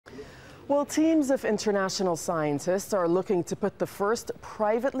Well, teams of international scientists are looking to put the first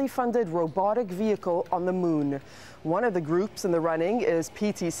privately funded robotic vehicle on the moon. One of the groups in the running is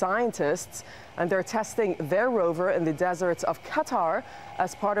PT scientists, and they're testing their rover in the deserts of Qatar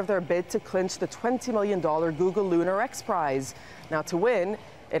as part of their bid to clinch the $20 million Google Lunar X Prize. Now, to win,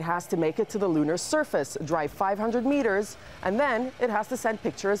 it has to make it to the lunar surface, drive 500 meters, and then it has to send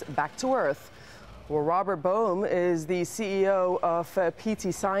pictures back to Earth. Well, Robert Bohme is the CEO of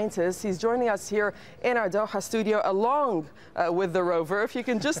PT Scientists. He's joining us here in our Doha studio along with the rover. If you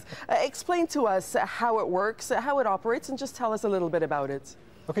can just explain to us how it works, how it operates, and just tell us a little bit about it.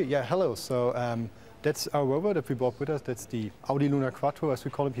 Okay, yeah, hello. So that's our rover that we brought with us. That's the Audi Lunar Quattro, as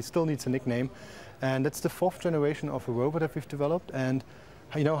we call him. He still needs a nickname. And that's the 4th generation of a rover that we've developed. And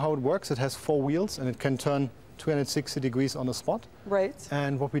you know how it works? It has 4 wheels and it can turn 360 degrees on the spot. Right.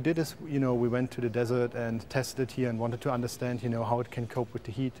 And what we did is, we went to the desert and tested it here and wanted to understand, how it can cope with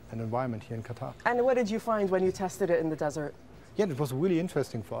the heat and environment here in Qatar. And what did you find when you tested it in the desert? Yeah, it was really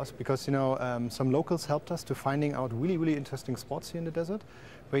interesting for us because, some locals helped us to finding out really, really interesting spots here in the desert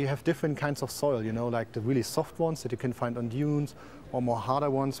where you have different kinds of soil, like the really soft ones that you can find on dunes or more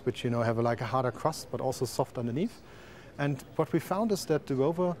harder ones, which, have like a harder crust, but also soft underneath. And what we found is that the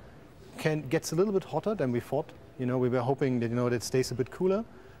rover gets a little bit hotter than we thought. We were hoping that that it stays a bit cooler,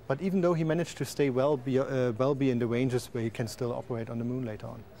 but even though he managed to stay well be in the ranges where he can still operate on the moon later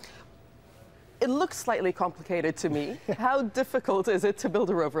on. It looks slightly complicated to me. How difficult is it to build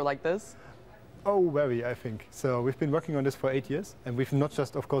a rover like this? Oh, very, I think. So we've been working on this for 8 years, and we've not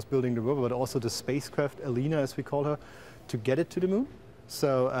just, of course, building the rover, but also the spacecraft, Alina, as we call her, to get it to the moon.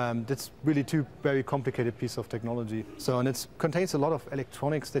 So that's really 2 very complicated pieces of technology. So, and it contains a lot of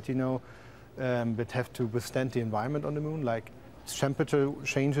electronics that that have to withstand the environment on the moon, like temperature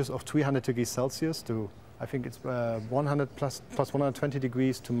changes of 300 degrees Celsius to, I think it's 100 plus 120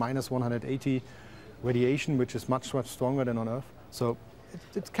 degrees to minus 180 radiation, which is much, much stronger than on Earth. So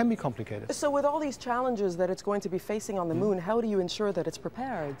it can be complicated. So with all these challenges that it's going to be facing on the moon, how do you ensure that it's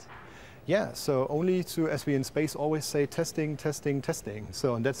prepared? Yeah, so only to, as we in space always say, testing, testing, testing.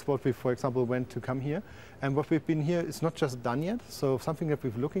 So, and that's what we, for example, went to come here. And what we've been here is not just done yet. So something that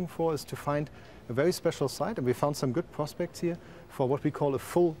we're looking for is to find a very special site. And we found some good prospects here for what we call a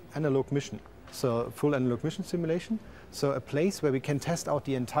full analog mission. So full analog mission simulation. So a place where we can test out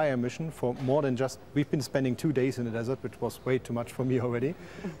the entire mission for more than just, we've been spending 2 days in the desert, which was way too much for me already.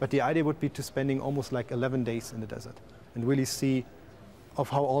 But the idea would be to spending almost like 11 days in the desert and really see of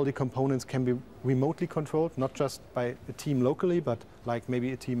how all the components can be remotely controlled, not just by a team locally, but like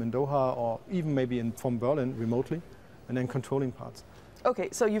maybe a team in Doha or even maybe from Berlin remotely, and then controlling parts. Okay,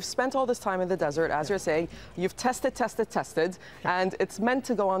 so you've spent all this time in the desert, as you're saying. You've tested, and it's meant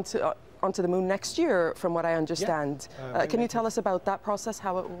to go onto the moon next year, from what I understand. Yeah. Can you tell us about that process,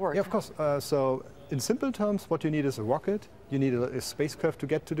 how it works? Yeah, of course. So in simple terms, what you need is a rocket, you need a spacecraft to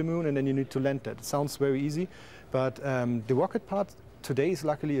get to the moon, and then you need to land that. It sounds very easy, but the rocket part today is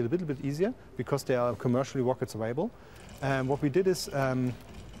luckily a little bit easier because there are commercially rockets available. What we did is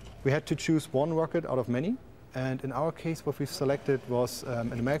we had to choose one rocket out of many. And in our case, what we've selected was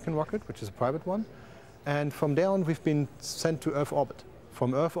an American rocket, which is a private one. And from there on, we've been sent to Earth orbit.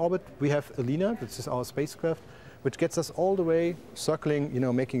 From Earth orbit, we have Alina, which is our spacecraft, which gets us all the way circling,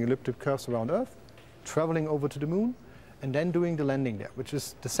 making elliptic curves around Earth, traveling over to the moon, and then doing the landing there, which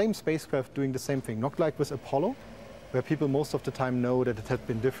is the same spacecraft doing the same thing. Not like with Apollo, where people most of the time know that it had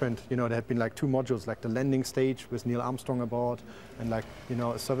been different. There had been like 2 modules, like the landing stage with Neil Armstrong aboard, and like,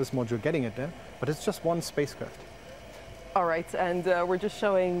 a service module getting it there. But it's just one spacecraft. All right, and we're just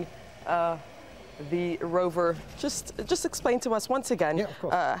showing the rover. Just explain to us once again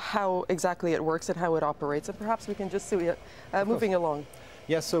how exactly it works and how it operates, and perhaps we can just see it moving along.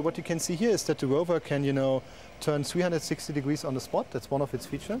 Yeah, so what you can see here is that the rover can, turn 360 degrees on the spot. That's one of its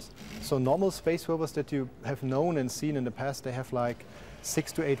features. So normal space rovers that you have known and seen in the past, they have like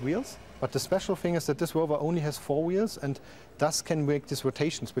 6 to 8 wheels. But the special thing is that this rover only has 4 wheels and thus can make these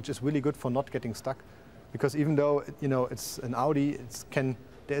rotations, which is really good for not getting stuck. Because even though, it's an Audi,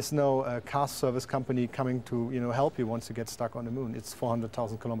 there is no car service company coming to help you once you get stuck on the moon. It's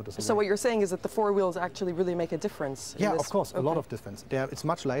 400,000 kilometers away. So what you're saying is that the 4 wheels actually really make a difference? Yeah, of course, a lot of difference. It's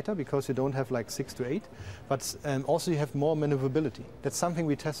much lighter because you don't have like 6 to 8, but also you have more maneuverability. That's something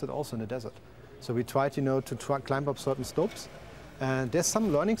we tested also in the desert. So we tried, to climb up certain slopes. And there's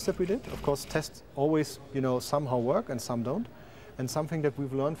some learnings that we did. Of course, tests always, somehow work and some don't. And something that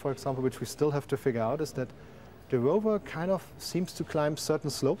we've learned, for example, which we still have to figure out, is that the rover kind of seems to climb certain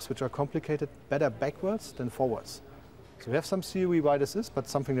slopes, which are complicated, better backwards than forwards. So we have some theory why this is, but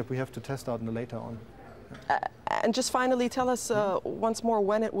something that we have to test out in the later on. And just finally, tell us once more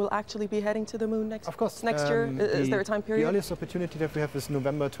when it will actually be heading to the moon next. Of course, next year. Is there a time period? The earliest opportunity that we have is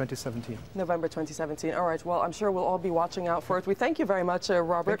November 2017. November 2017. All right. Well, I'm sure we'll all be watching out for it. We thank you very much,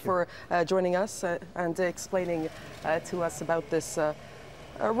 Robert, for joining us and explaining to us about this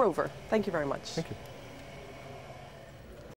rover. Thank you very much. Thank you.